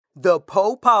The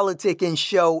Poe Politicking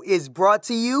Show is brought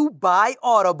to you by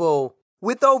Audible.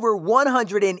 With over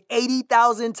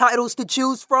 180,000 titles to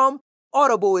choose from,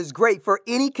 Audible is great for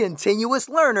any continuous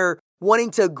learner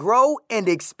wanting to grow and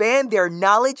expand their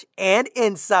knowledge and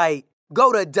insight.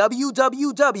 Go to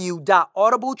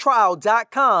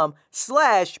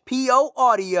www.audibletrial.com/PO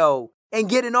Audio and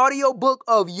get an audiobook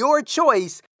of your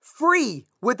choice free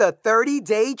with a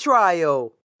 30-day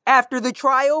trial. After the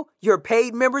trial, your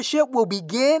paid membership will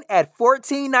begin at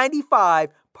 $14.95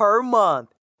 per month.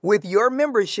 With your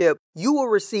membership, you will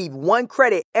receive 1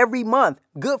 credit every month,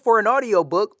 good for an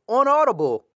audiobook on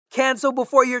Audible. Cancel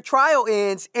before your trial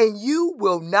ends and you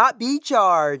will not be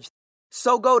charged.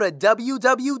 So go to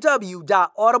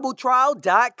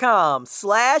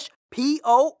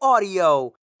www.audibletrial.com/PO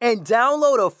Audio and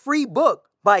download a free book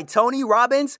by Tony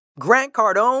Robbins, Grant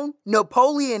Cardone,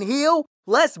 Napoleon Hill,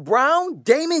 Les Brown,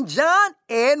 Damon John,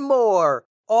 and more.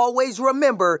 Always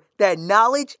remember that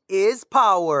knowledge is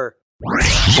power.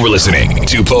 You're listening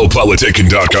to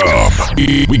PoePoliticking.com.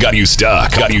 We got you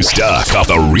stuck off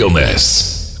the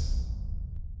realness.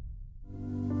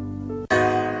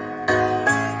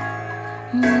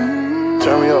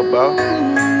 Turn me up, bro. You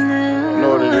know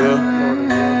what it is.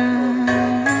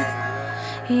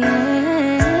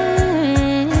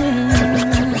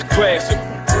 Classic.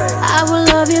 I will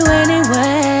love you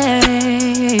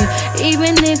anyway,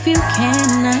 even if you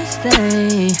cannot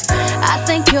stay. I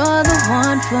think you're the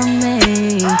one for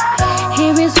me.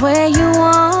 Here is where you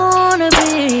wanna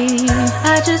be.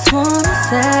 I just wanna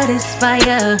satisfy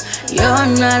ya. You're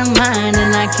not mine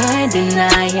and I can't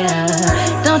deny ya.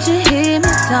 Don't you hear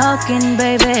me talking,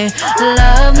 baby?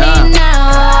 Love me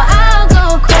now or I'll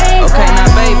go crazy. Okay,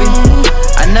 now baby,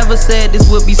 I never said this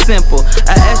would be simple.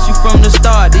 I asked you from the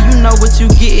start, do you know what you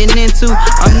getting into?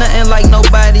 I'm nothing like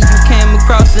nobody you came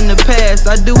across in the past.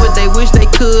 I do what they wish they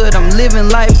could, I'm living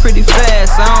life pretty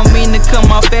fast. I don't mean to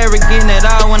come off arrogant at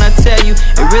all when I tell you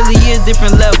it really is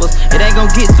different levels. It ain't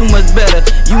gonna get too much better.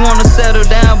 You wanna settle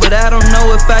down, but I don't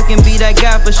know if I can be that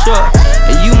guy for sure.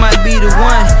 And you might be the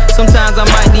one, sometimes I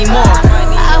might need more.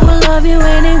 I will love you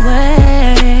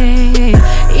anyway,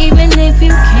 even if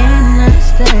you cannot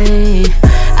stay.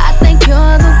 I think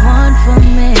you're the one for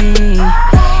me.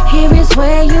 Here is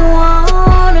where you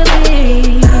wanna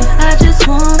be. I just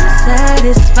wanna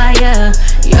satisfy ya.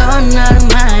 You're not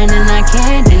mine and I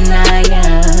can't deny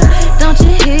ya. Don't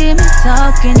you hear me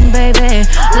talking, baby?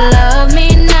 Love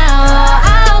me now or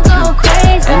I'll go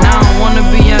crazy. And I don't wanna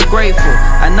be ungrateful.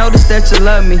 I noticed that you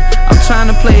love me. I'm trying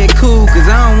to play it cool, cause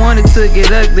I don't want it to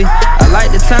get ugly. I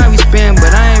like the time we spend,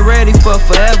 but I ain't ready for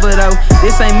forever though.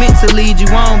 This ain't meant to lead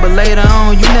you on, but later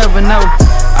on, you never know.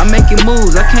 I'm making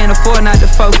moves, I can't afford not to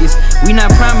focus. We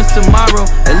not promised tomorrow,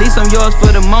 at least I'm yours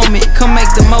for the moment. Come make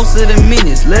the most of the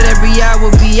minutes, let every hour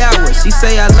be ours. She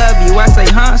say I love you, I say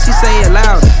huh, she say it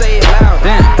louder.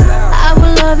 Damn. I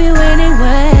will love you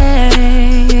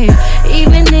anyway,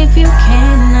 even if you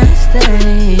cannot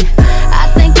stay. I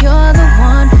think you're the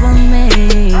one for me.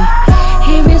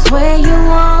 Here is where you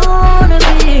wanna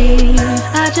be.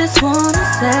 I just wanna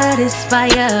satisfy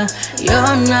ya.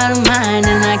 You're not mine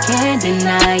and I can't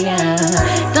deny ya.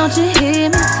 Don't you hear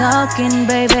me talking,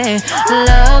 baby?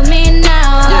 Love me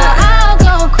now or I'll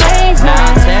go crazy.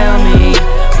 Now tell me,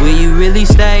 will you really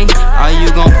stay? Are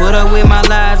you gon' put up with my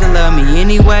lies and love me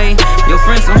anyway? Your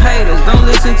friends some haters, don't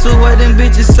listen to what them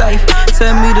bitches say.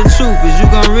 Tell me the truth, is you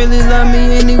gon' really love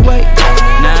me anyway?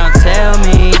 Now tell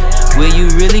me, will you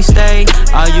really stay?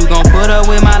 Are you gon' put up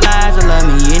with my lies and love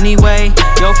me anyway?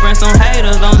 Your friends some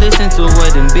haters, don't listen to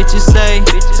what them bitches say.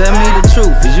 Tell me the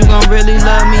truth, is you gon' really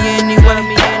love me anyway?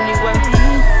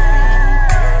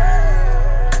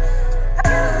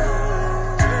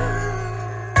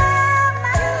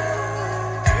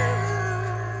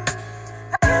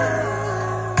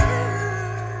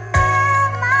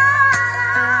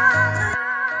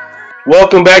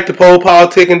 Welcome back to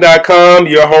PoePoliticking.com,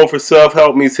 your home for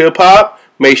self-help meets hip-hop.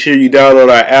 Make sure you download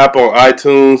our app on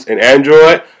iTunes and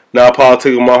Android. Now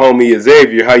politicking with my homie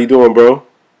Xavier. How you doing, bro?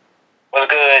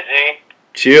 What's good, G?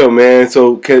 Chill, man.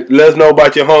 So let us know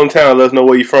about your hometown. Let us know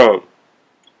where you from.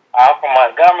 I'm from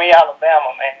Montgomery,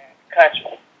 Alabama, man.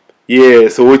 Country. Yeah,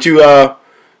 so what you a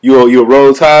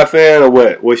Roll Tide fan or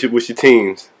what? What's your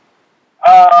teams?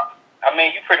 I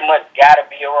mean, you pretty much gotta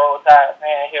be a Roll Tide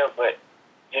fan here, but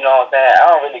you know what I'm saying? I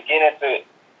don't really get into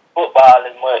football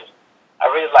as much. I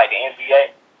really like the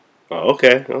NBA. Oh,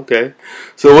 okay.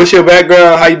 So what's your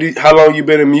background? How long you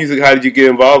been in music? How did you get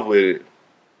involved with it?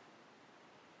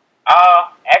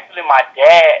 Actually, my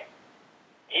dad,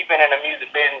 he been in the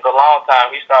music business a long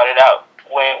time. He started out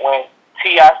when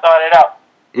T.I. started out.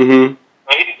 Mm-hmm.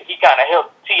 He kind of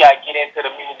helped T.I. get into the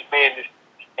music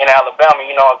Alabama,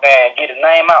 you know what I'm saying, get his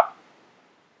name out.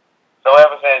 So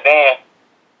ever since then,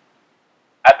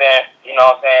 I've been, you know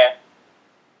what I'm saying,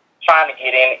 trying to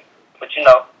get in it. But, you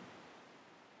know,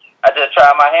 I just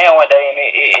tried my hand one day,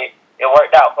 and it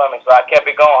worked out for me, so I kept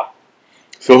it going.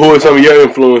 So who are some of your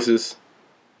influences?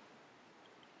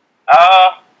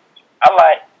 I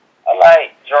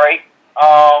like Drake,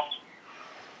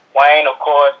 Wayne, of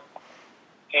course,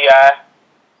 T.I.,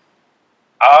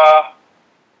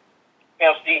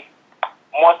 Pimp C,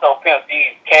 more so Pimp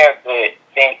C's character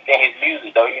than his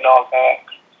music, though, you know what I'm saying?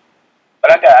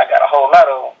 But I got a whole lot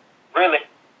of them, really.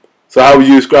 So how would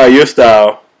you describe your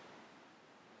style?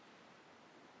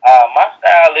 My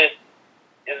style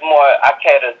is more, I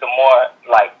cater to more,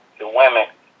 like, the women,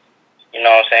 you know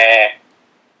what I'm saying?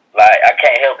 Like, I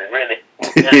can't help it, really.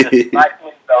 It's just like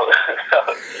me, so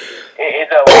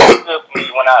it's always good for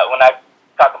me when I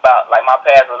talk about, like, my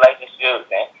past relationships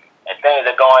and things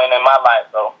that are going in my life,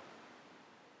 so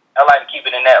I like to keep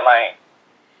it in that lane.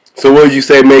 So what would you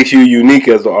say makes you unique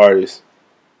as an artist?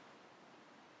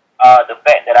 The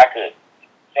fact that I could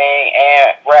sing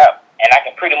and rap, and I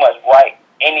can pretty much write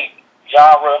any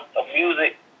genre of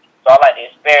music, so I like to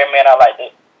experiment, I like to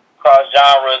cross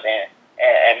genres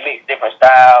and mix different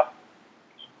styles.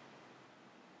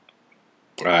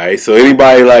 Alright, so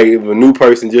anybody, like, if a new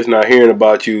person just not hearing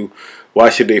about you, why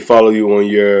should they follow you on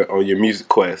your music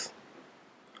quest?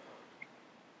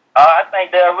 I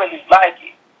think they'll really like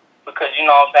it because, you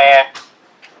know what I'm saying,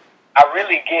 I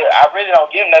really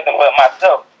don't give nothing but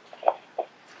myself.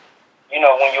 You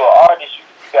know, when you're an artist, you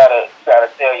gotta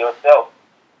tell yourself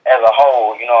as a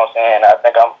whole, you know what I'm saying? I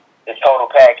think I'm the total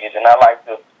package, and I like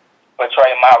to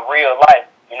portray my real life,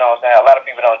 you know what I'm saying? A lot of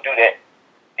people don't do that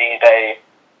these days.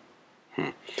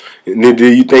 And then do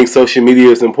you think social media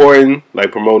is important?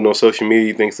 Like promoting on social media,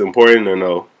 you think it's important or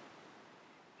no?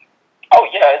 Oh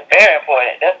yeah, it's very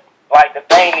important. That's like the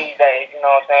thing these days, you know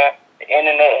what I'm saying? The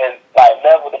internet has like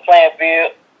leveled the playing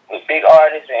field with big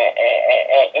artists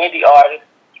and indie artists.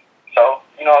 So,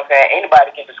 you know what I'm saying?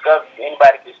 Anybody can discover you,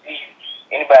 anybody can see you,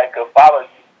 anybody can follow you.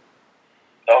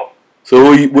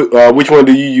 So which one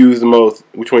do you use the most?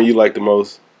 Which one you like the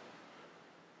most?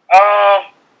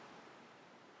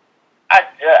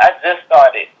 I just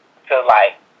started to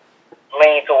like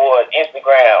lean towards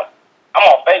Instagram. I'm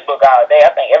on Facebook all day.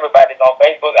 I think everybody's on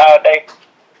Facebook all day,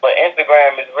 but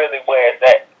Instagram is really where it's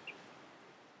at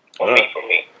for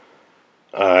me.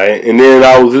 All right, and then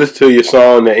I was listening to your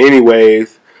song, The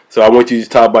Anyways. So I want you to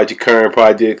talk about your current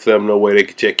projects. Let them know where they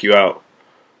can check you out.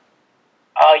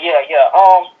 Yeah.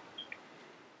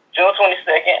 June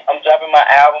 22nd, I'm dropping my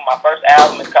album. My first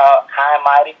album is called High and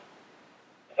Mighty.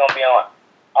 It's gonna be on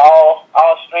all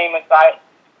streaming sites,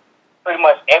 pretty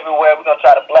much everywhere. We're gonna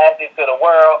try to blast it to the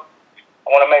world. I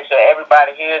want to make sure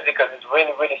everybody hears it because it's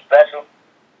really, really special.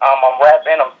 I'm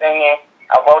rapping, I'm singing,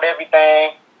 I wrote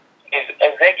everything. It's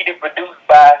executive produced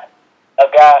by a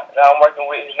guy that I'm working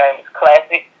with. His name is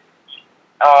Classic.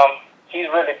 He's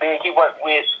really big. He worked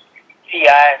with T.I.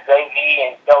 and Jay-Z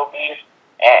and Dobie,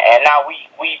 and now we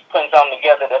putting something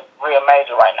together that's real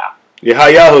major right now. Yeah, how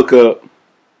y'all hook up?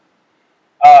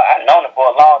 I've known him for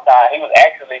a long time. He was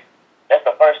actually, that's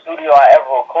the first studio I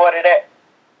ever recorded at.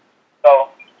 So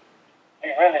we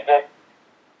really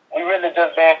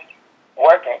just been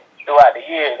working throughout the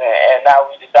years, and now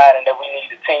we decided that we need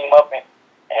to team up and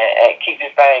keep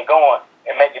this thing going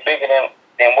and make it bigger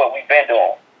than what we've been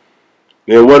doing.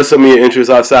 Then what are some of your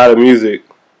interests outside of music?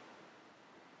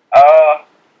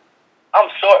 I'm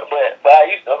short, but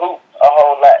I used to hoop a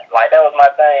whole lot. Like, that was my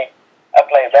thing. I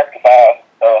played basketball,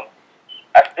 so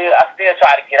I still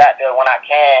try to get out there when I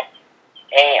can.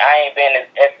 I ain't been as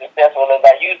successful as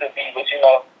I used to be, but, you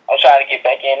know, I'm trying to get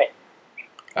back in it.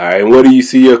 All right, and where do you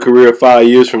see your career 5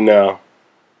 years from now?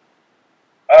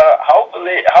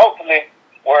 Hopefully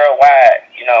worldwide,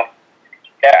 you know.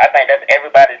 I think that's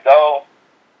everybody's goal,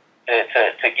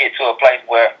 to get to a place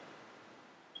where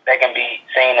they can be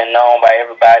seen and known by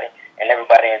everybody, and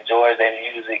everybody enjoys their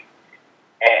music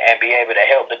and be able to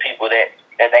help the people that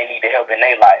they need to help in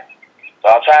their life. So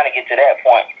I'm trying to get to that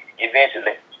point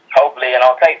eventually. Hopefully it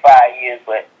don't take 5 years,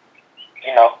 but,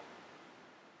 you know.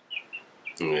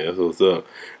 Yeah, that's what's up.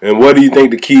 And what do you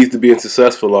think the keys to being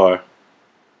successful are?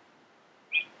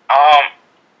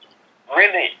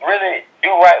 Really do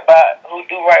right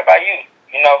by you,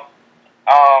 you know.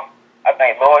 I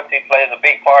think loyalty plays a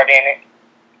big part in it.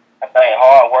 I think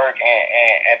hard work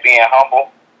and being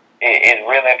humble is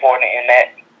really important in that.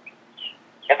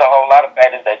 There's a whole lot of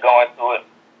factors that go into it.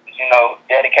 You know,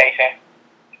 dedication.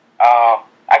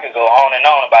 I could go on and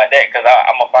on about that because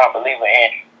I'm a firm believer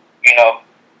in, you know,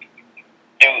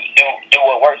 do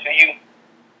what works for you,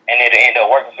 and it'll end up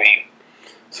working for you.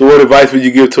 So what advice would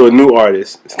you give to a new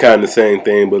artist? It's kind of the same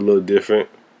thing, but a little different.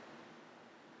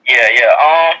 Yeah.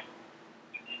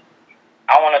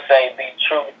 I want to say be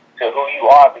true to who you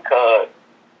are, because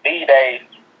these days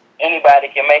anybody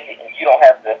can make it. You don't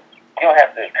have to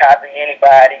copy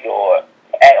anybody or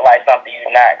act like something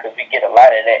you're not, because we get a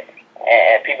lot of that,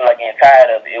 and people are getting tired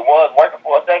of it. It was working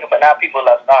for a second, but now people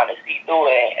are starting to see through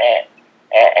it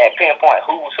and pinpoint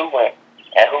who's who and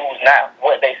who's not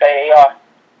what they say they are.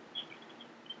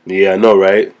 Yeah, I know,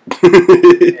 right? Yeah,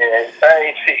 it's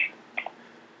crazy.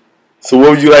 So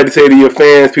what would you like to say to your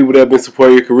fans, people that have been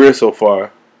supporting your career so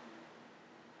far?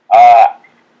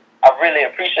 I really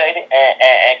appreciate it,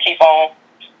 and keep on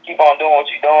doing what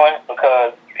you're doing,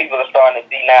 because people are starting to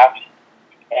see now,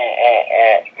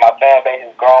 and my fan base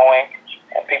is growing,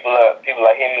 and people are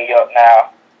hitting me up now,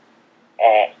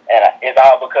 and it's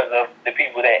all because of the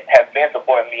people that have been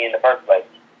supporting me in the first place.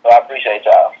 So I appreciate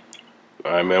y'all.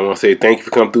 All right, man. I want to say thank you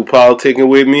for coming through politicking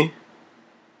with me.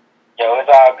 Yo, it's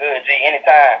all good, G.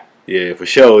 Anytime. Yeah, for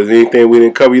sure. Is there anything we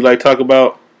didn't cover you like to talk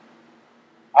about?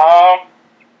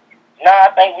 Nah,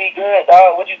 I think we good,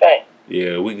 dog. What you think?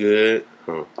 Yeah, we good.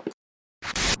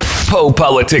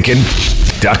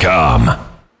 PoePoliticking.com.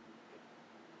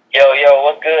 Yo,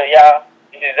 what's good, y'all?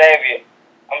 This is Xavier.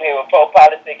 I'm here with Poe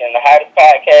Politicking, the hottest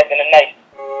podcast in the nation.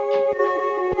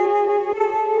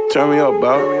 Turn me up,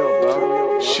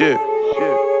 bro. Shit.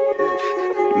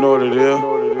 You know what it is.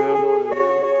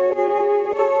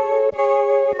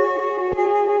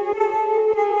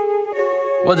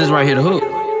 What's this right here, the hook?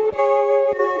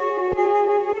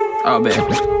 Oh, man.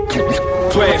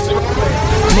 Classic.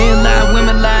 Men lie,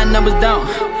 women lie, numbers don't.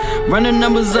 Run the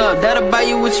numbers up, that'll buy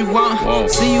you what you want. Whoa.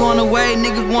 See you on the way,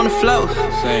 niggas wanna flow.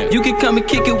 Same. You can come and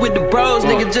kick it with the bros,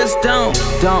 nigga, just don't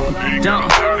lie. Nah.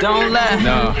 Don't lie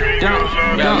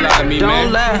to me,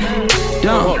 man. lie.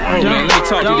 Hold man, let me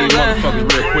talk to these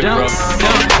motherfuckers real quick, bro.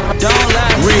 Don't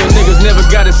lie. Real niggas never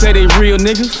gotta say they real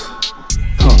niggas.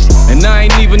 And I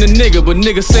ain't even a nigga, but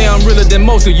niggas say I'm realer than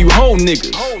most of you whole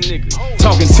niggas.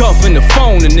 Talking tough in the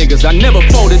phone to niggas. I never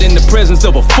folded in the presence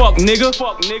of a fuck nigga.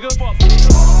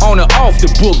 On or off the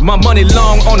book, my money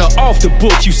long on or off the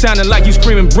book. You sounding like you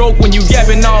screaming broke when you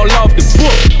yapping all off the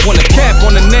book. Want a cap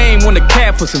on the name, want a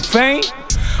cap for some fame?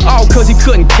 All cause he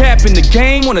couldn't cap in the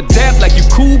game. Wanna dap like you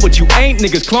cool, but you ain't.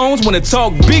 Niggas clones wanna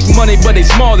talk big money, but they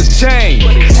small as change.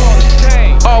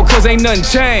 All cause ain't nothing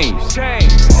changed.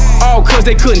 All cause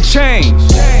they couldn't change.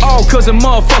 All cause a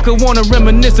motherfucker wanna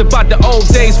reminisce about the old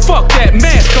days. Fuck that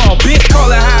mask call, bitch.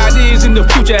 Call it how it is in the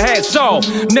future, hats off.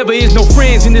 Never is no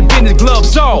friends in the business,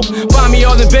 gloves off. Find me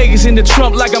all in Vegas in the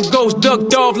Trump like I'm ghost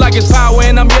ducked off. Like it's power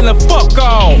and I'm yelling fuck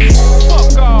off.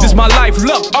 This my life,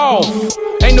 luck off.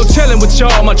 Ain't no telling with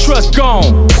y'all, my trust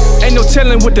gone. Ain't no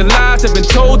telling what the lies have been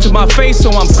told to my face, so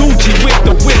I'm Gucci with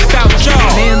the without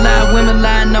y'all. Men lie, women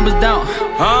lie, numbers don't.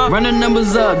 Huh? Run the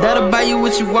numbers up, that'll buy you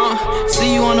what you want.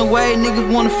 See you on the way, niggas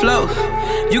wanna flow.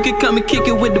 You can come and kick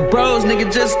it with the bros, nigga,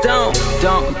 just don't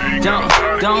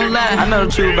lie. I know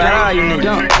the truth about all you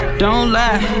niggas. Don't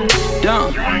lie.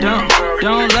 Don't lie.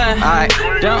 Alright,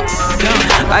 don't.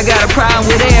 I got a problem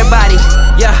with everybody.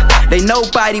 Yeah, they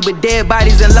nobody but dead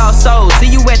bodies and lost souls. See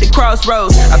you at the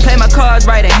crossroads. I play my cards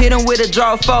right and hit them with a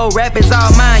draw fold. Rap is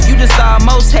all mine, you just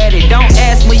almost had it. Don't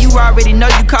ask me, you already know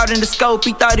you caught in the scope.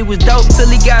 He thought he was dope till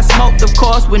he got smoked, of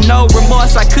course, with no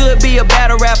remorse. I could be a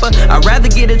battle rapper. I'd rather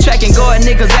get a track and go at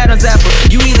niggas Adam's apple.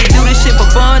 You either do this shit for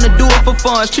fun or do it for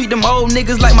fun. Treat them old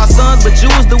niggas like my sons, but you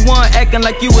was the one acting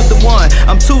like you was the one.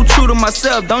 I'm too true to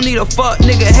myself, don't need a fuck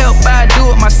nigga help, I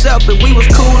do it myself. If we was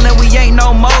cool and we ain't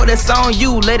no more, that's on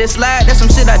you. Let it slide, that's some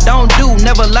shit I don't do.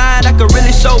 Never lied, I could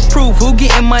really show proof. Who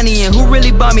getting money and who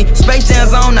really bum me? Space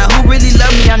Jam's on now, who really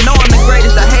love me? I know I'm the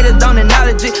greatest, the haters don't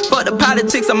acknowledge it. Fuck the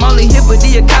politics, I'm only here for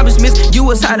the accomplishments. You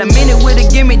was hot a minute with a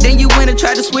gimmick, then you went and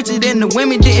tried to switch it and the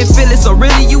women didn't feel it. So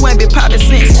really you ain't been poppin'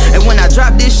 since. And when I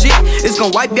drop this shit, it's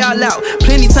gon' wipe y'all out.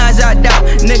 Plenty times y'all doubt,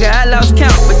 nigga I lost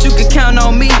count, but you can count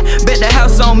on me. Bet the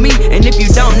house on me, and if you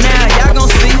don't now, y'all gon'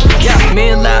 see. Yeah,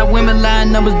 men lie, women lie,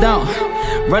 numbers don't.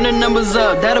 Run the numbers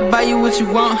up, that'll buy you what you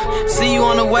want. See you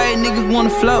on the way, niggas wanna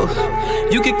flow.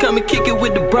 You can come and kick it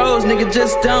with the bros, nigga,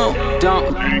 just don't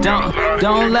lie.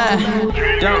 Don't lie.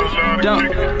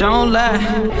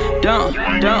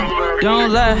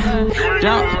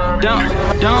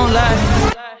 Don't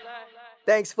lie.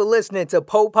 Thanks for listening to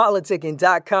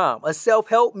PoePoliticking.com, a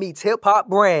self-help meets hip-hop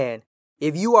brand.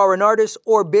 If you are an artist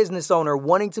or business owner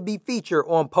wanting to be featured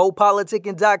on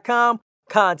PoePoliticking.com,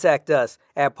 contact us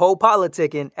at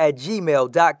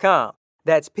PoePoliticking@gmail.com.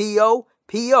 That's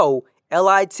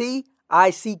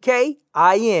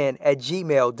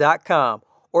PoePolitickin@gmail.com.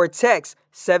 Or text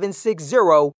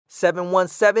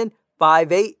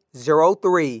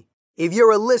 760-717-5803. If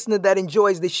you're a listener that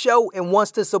enjoys the show and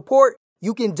wants to support,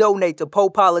 you can donate to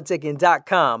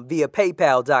PoePoliticking.com via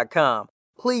PayPal.com.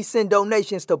 Please send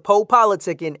donations to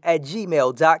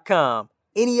PoePoliticking@gmail.com.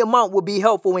 Any amount will be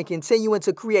helpful in continuing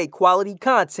to create quality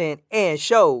content and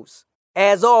shows.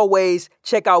 As always,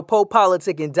 check out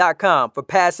PoePoliticking.com for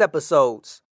past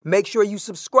episodes. Make sure you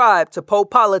subscribe to Poe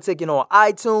Politicking on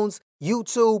iTunes,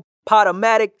 YouTube,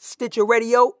 Podomatic, Stitcher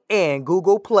Radio, and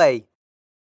Google Play.